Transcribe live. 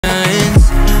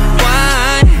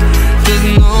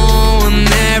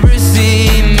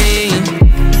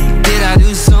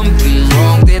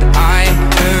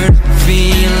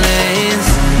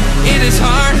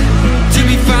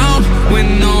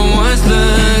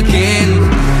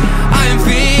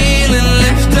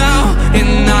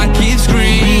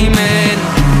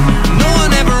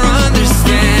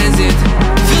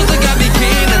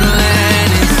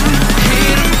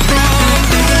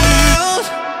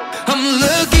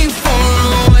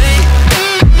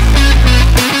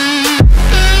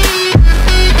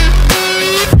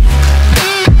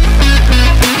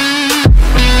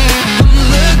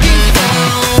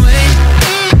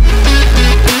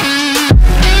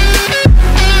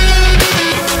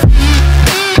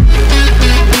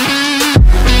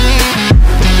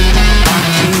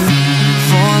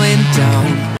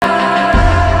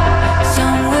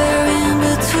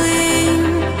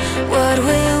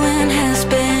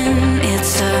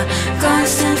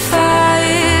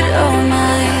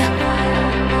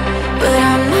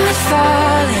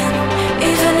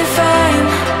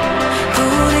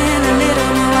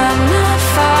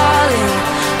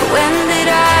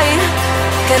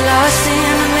lost in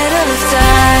the middle of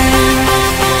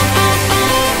time.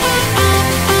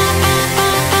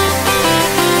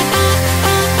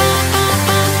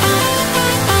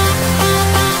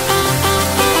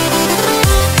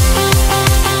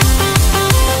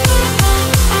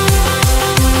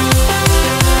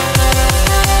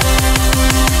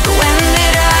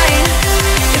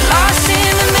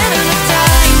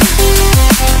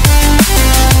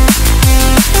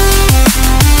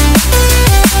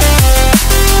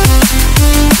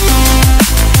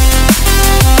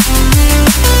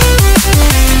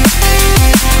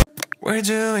 We're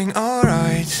doing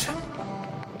alright.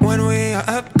 When we are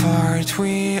apart,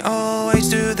 we always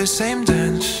do the same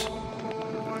dance.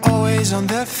 Always on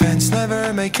the fence,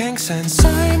 never making sense.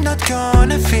 I'm not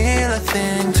gonna feel a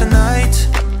thing tonight.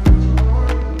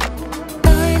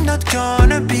 I'm not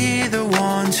gonna be the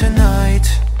one tonight.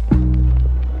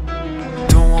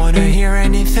 Don't wanna hear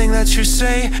anything that you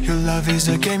say. Your love is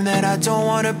a game that I don't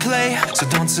wanna play. So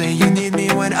don't say you need me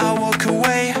when I walk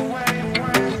away.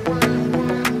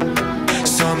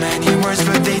 So many words,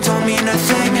 but they don't mean a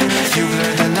thing. You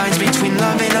blur the lines between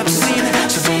love and obscene.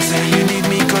 So don't say you need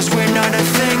me, cause we're not a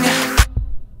thing.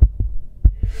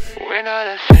 We're not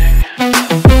a thing.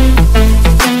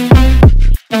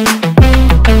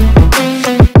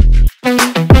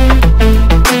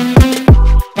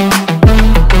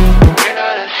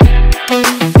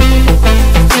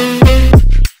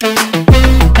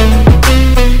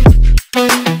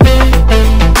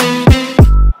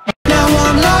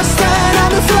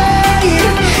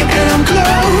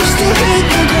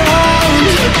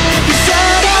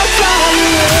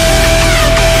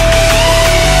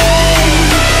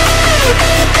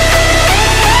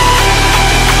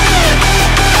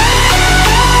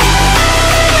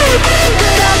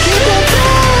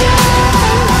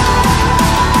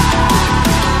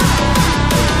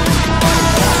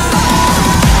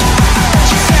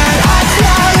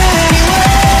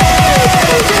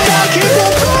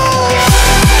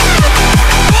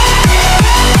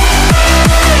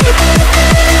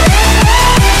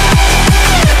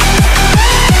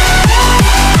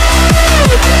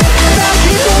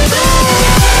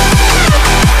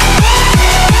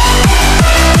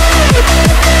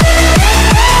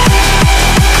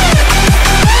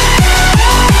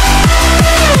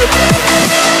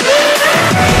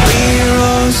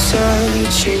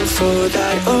 For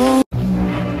that old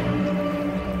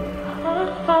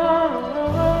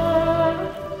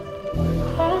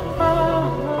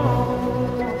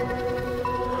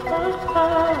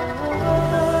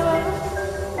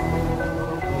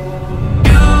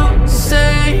you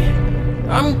say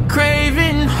I'm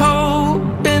craving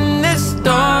hope in this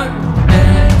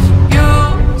darkness.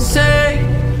 You say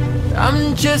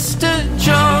I'm just a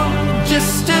joke,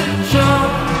 just a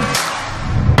joke.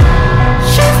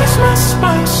 Shivers my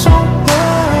spine so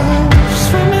bad.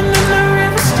 Swimming in the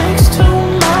river stinks too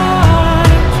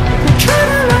much. I'm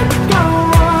trying to let go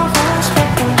of us, but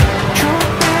the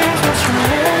truth is what's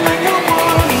really your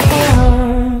was.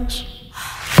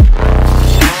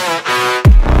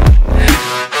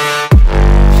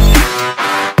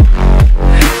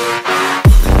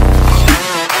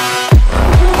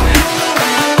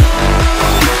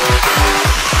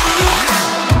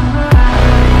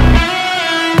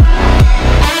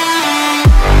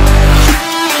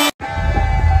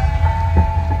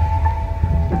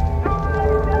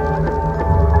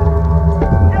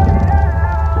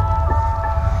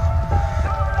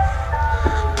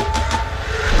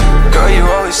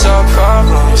 Solve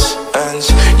problems, and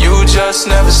you just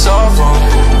never solve them.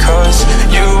 Cause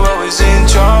you always in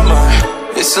drama.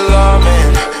 It's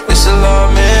alarming, it's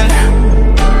alarming.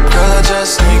 Girl, I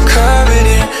just